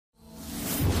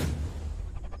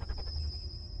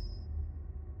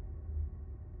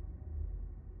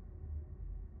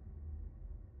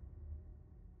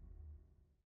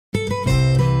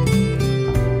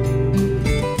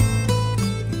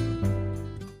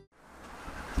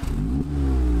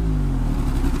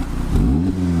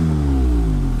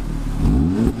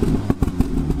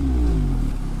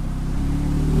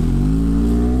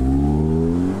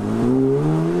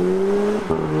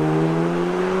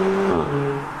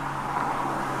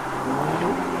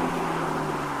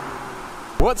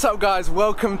What's up guys,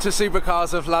 welcome to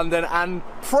Supercars of London and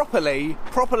properly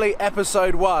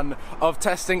episode 1 of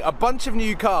testing a bunch of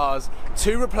new cars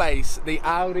to replace the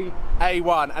Audi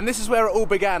A1. And this is where it all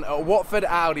began, at Watford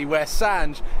Audi, where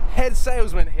Sanj, head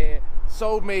salesman here,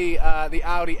 sold me the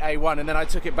Audi A1, and then I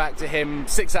took it back to him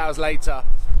 6 hours later,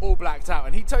 all blacked out,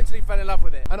 and he totally fell in love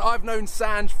with it. And I've known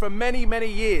Sanj for many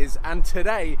years, and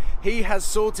today he has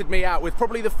sorted me out with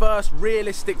probably the first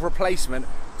realistic replacement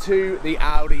to the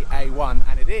Audi A1,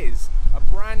 and it is a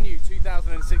brand new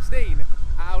 2016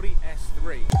 Audi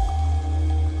S3.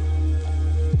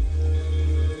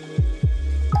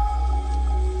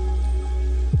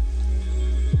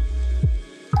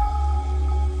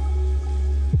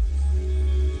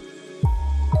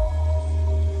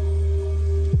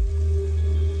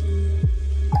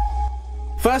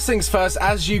 First things first,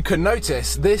 as you can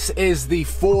notice, this is the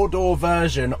 4-door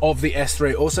version of the S3.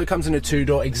 It also comes in a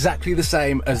 2-door, exactly the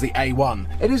same as the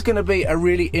A1. It is going to be a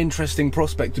really interesting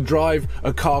prospect to drive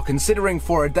a car, considering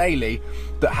for a daily,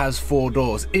 that has 4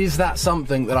 doors. Is that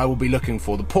something that I will be looking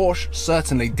for? The Porsche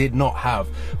certainly did not have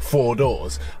 4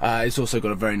 doors. It's also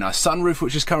got a very nice sunroof,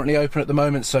 which is currently open at the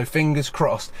moment, so fingers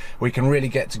crossed we can really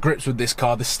get to grips with this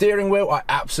car. The steering wheel I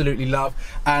absolutely love,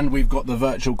 and we've got the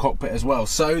virtual cockpit as well.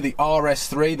 So the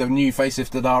RS3, the new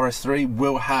facelifted RS3,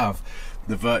 will have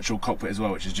the virtual cockpit as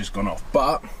well, which has just gone off,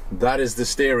 but that is the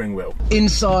steering wheel.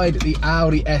 Inside the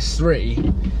Audi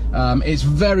S3, it's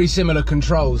very similar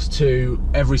controls to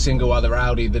every single other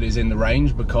Audi that is in the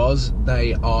range because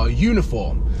they are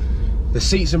uniform. The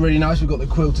seats are really nice. We've got the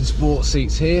quilted sport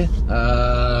seats here,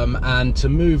 and to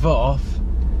move off,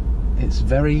 it's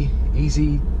very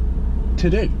easy to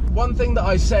do. One thing that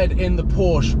I said in the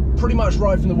Porsche pretty much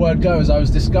right from the word go, as I was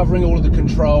discovering all of the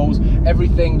controls,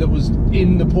 everything that was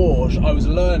in the Porsche I was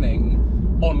learning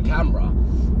on camera.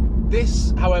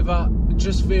 This, however,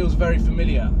 just feels very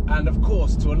familiar, and of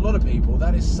course to a lot of people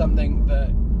that is something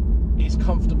that is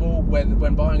comfortable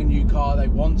when buying a new car. They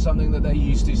want something that they're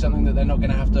used to, something that they're not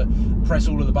going to have to press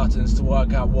all of the buttons to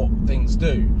work out what things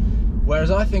do.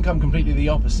 Whereas I think I'm completely the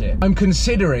opposite. I'm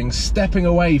considering stepping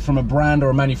away from a brand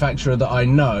or a manufacturer that I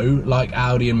know, like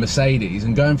Audi and Mercedes,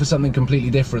 and going for something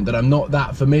completely different that I'm not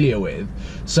that familiar with,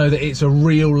 so that it's a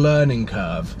real learning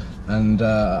curve. And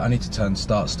I need to turn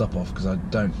start stop off because I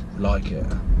don't like it.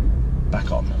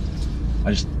 Back on.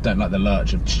 I just don't like the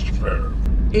lurch of...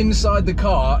 Inside the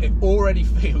car, it already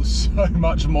feels so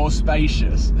much more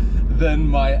spacious than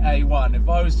my A1. If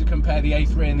I was to compare the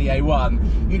A3 and the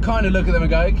A1, you kind of look at them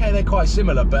and go, okay, they're quite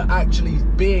similar, but actually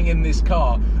being in this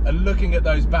car and looking at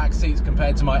those back seats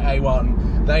compared to my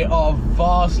A1, they are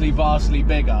vastly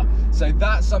bigger. So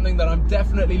that's something that I'm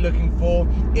definitely looking for.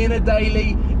 In a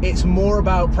daily, it's more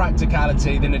about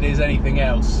practicality than it is anything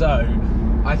else. So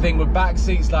I think with back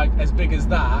seats like as big as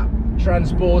that,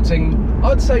 transporting,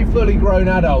 I'd say, fully grown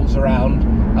adults around,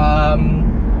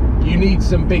 you need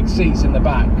some big seats in the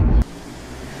back.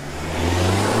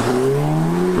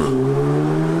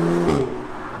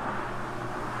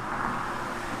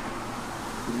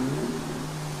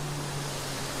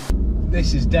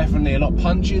 This is definitely a lot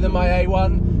punchier than my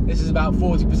A1. This is about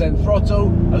 40% throttle,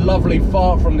 a lovely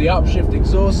fart from the upshift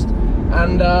exhaust,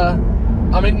 and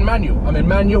I'm in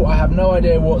manual. I have no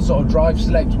idea what sort of drive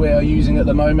select we are using at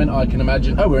the moment. I can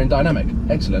imagine, oh, we're in dynamic.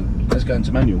 Excellent. Let's go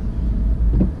into manual.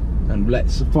 And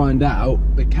let's find out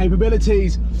the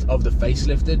capabilities of the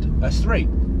facelifted S3.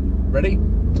 Ready?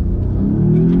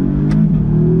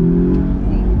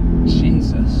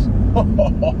 Jesus.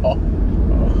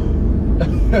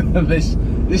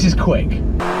 This is quick.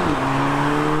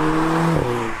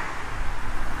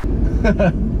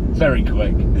 Very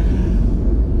quick.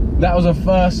 That was a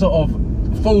first sort of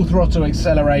full throttle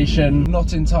acceleration.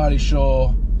 Not entirely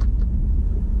sure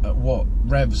at what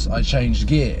revs I changed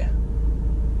gear,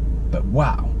 but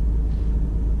wow.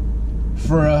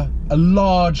 For a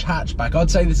large hatchback,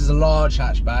 I'd say this is a large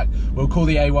hatchback. We'll call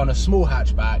the A1 a small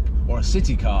hatchback or a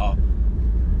city car.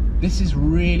 This is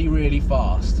really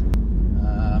fast.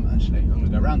 Actually, I'm going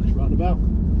to go around this roundabout.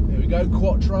 Here we go,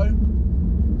 Quattro.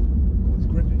 Oh, it's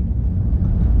grippy.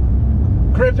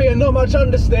 Grippy and not much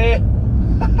understeer.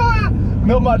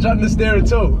 Not much understeer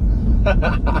at all.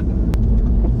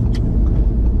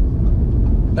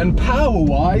 And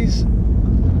power-wise,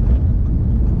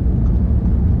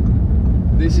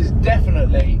 this is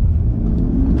definitely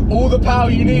all the power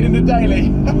you need in a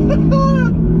daily.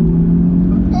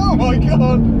 Oh my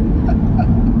god.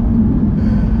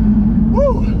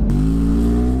 Woo.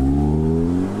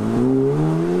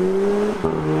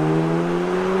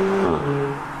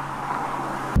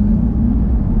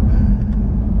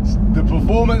 The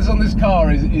performance on this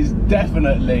car is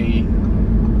definitely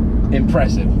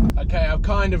impressive. Okay, I've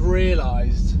kind of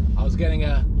realised I was getting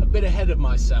a bit ahead of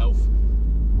myself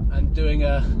and doing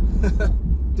a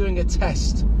doing a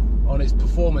test on its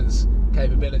performance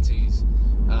capabilities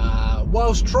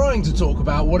whilst trying to talk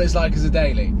about what it's like as a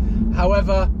daily.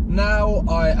 However, now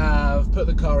I have put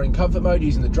the car in comfort mode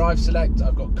using the drive select.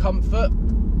 I've got comfort,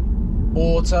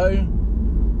 auto,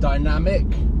 dynamic,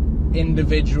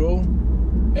 individual,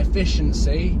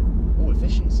 efficiency. Oh,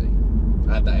 efficiency.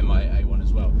 I had that in my A1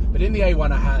 as well. But in the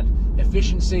A1 I had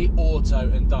efficiency, auto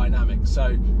and dynamic.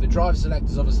 So the drive select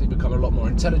has obviously become a lot more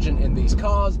intelligent in these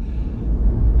cars.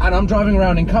 And I'm driving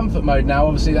around in comfort mode now.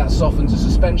 Obviously that softens the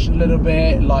suspension a little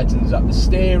bit, lightens up the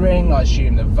steering. I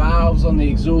assume the valves on the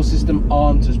exhaust system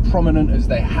aren't as prominent as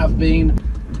they have been.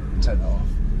 Turn that off.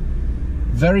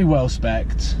 Very well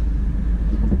spec'd,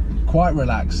 quite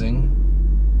relaxing.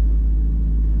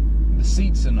 The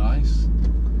seats are nice.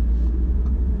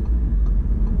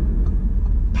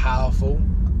 Powerful.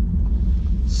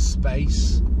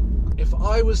 Space. If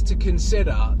I was to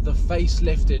consider the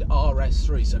facelifted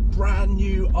RS3, so brand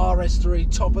new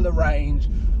RS3, top of the range,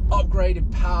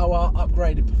 upgraded power,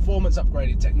 upgraded performance,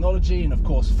 upgraded technology, and of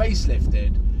course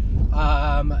facelifted,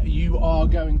 you are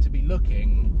going to be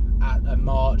looking at a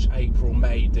March, April,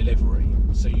 May delivery.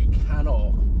 So you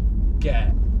cannot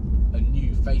get a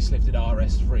new facelifted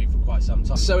RS3 for quite some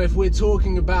time. So if we're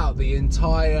talking about the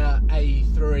entire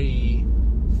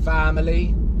A3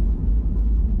 family,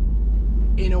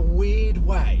 in a weird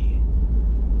way,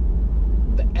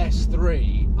 the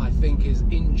S3 I think is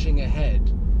inching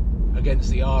ahead against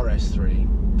the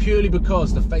RS3, purely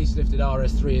because the facelifted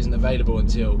RS3 isn't available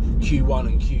until Q1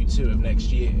 and Q2 of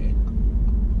next year.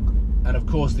 And of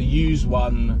course the used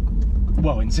one,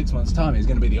 well, in 6 months' time is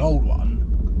going to be the old one.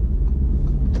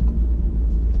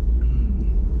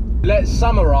 Let's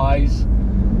summarise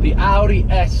the Audi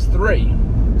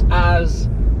S3 as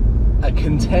a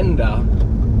contender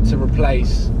to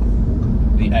replace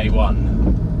the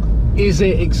A1. Is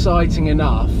it exciting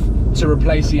enough to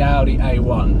replace the Audi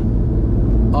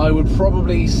A1? I would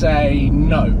probably say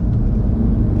no,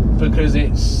 because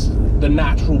it's the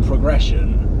natural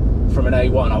progression from an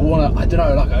A1. I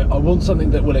want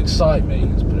something that will excite me.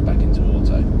 Let's put it back into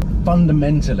auto.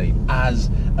 Fundamentally,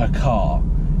 as a car,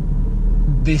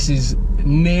 this is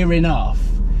near enough.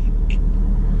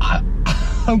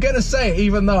 I'm going to say it,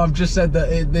 even though I've just said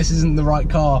that this isn't the right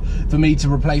car for me to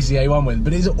replace the A1 with,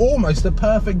 but it's almost the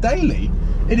perfect daily.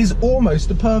 It is almost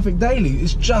the perfect daily.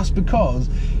 It's just because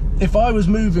if I was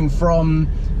moving from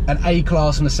an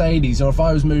A-Class Mercedes, or if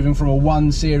I was moving from a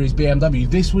 1 Series BMW,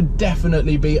 this would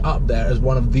definitely be up there as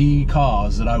one of the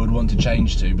cars that I would want to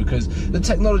change to, because the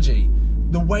technology,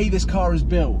 the way this car is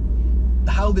built,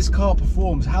 how this car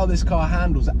performs, how this car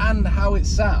handles, and how it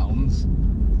sounds,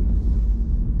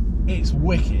 it's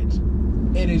wicked.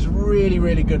 It is really,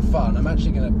 really good fun. I'm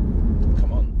actually going to,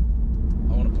 come on,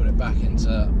 I want to put it back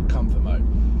into comfort mode.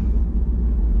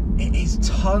 It is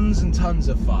tons and tons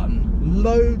of fun,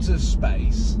 loads of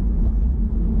space,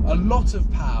 a lot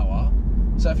of power.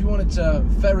 So if you wanted to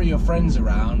ferry your friends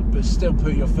around but still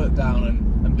put your foot down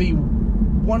and be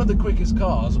one of the quickest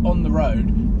cars on the road,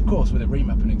 of course with a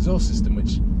remap and exhaust system,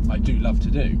 which I do love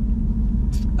to do,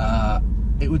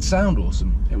 it would sound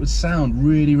awesome. It would sound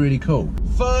really, really cool.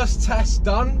 First test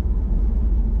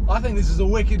done. I think this is a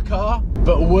wicked car,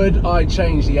 but would I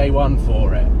change the A1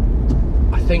 for it?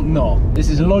 I think not. This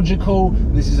is logical.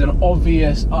 This is an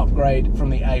obvious upgrade from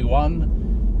the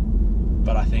A1,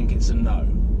 but I think it's a no.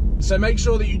 So make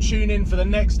sure that you tune in for the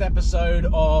next episode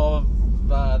of,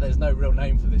 there's no real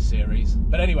name for this series,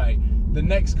 but anyway, the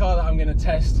next car that I'm going to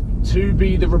test to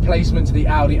be the replacement to the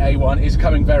Audi A1 is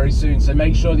coming very soon. So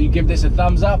make sure that you give this a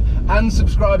thumbs up and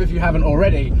subscribe if you haven't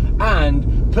already,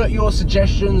 and put your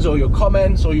suggestions or your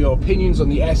comments or your opinions on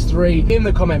the S3 in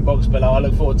the comment box below. I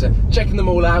look forward to checking them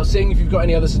all out, seeing if you've got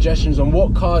any other suggestions on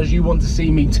what cars you want to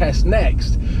see me test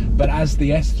next. But as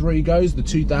the S3 goes, the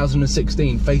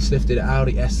 2016 facelifted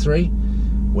Audi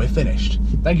S3, we're finished.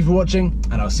 Thank you for watching,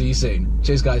 and I'll see you soon.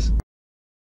 Cheers, guys.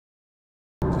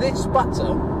 This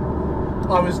button,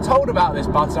 I was told about this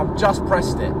button, I've just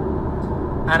pressed it,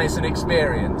 and it's an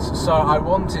experience. So I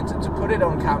wanted to put it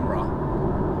on camera,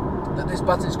 that this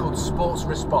button is called Sports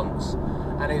Response,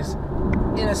 and is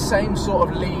in a same sort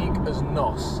of league as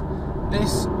NOS.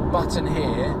 This button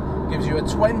here gives you a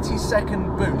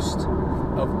 20-second boost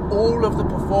of all of the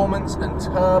performance and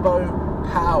turbo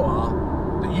power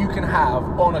that you can have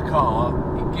on a car.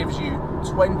 It gives you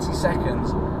 20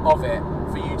 seconds of it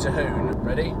for you to hoon.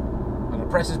 Ready? I'm going to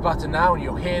press this button now and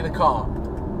you'll hear the car.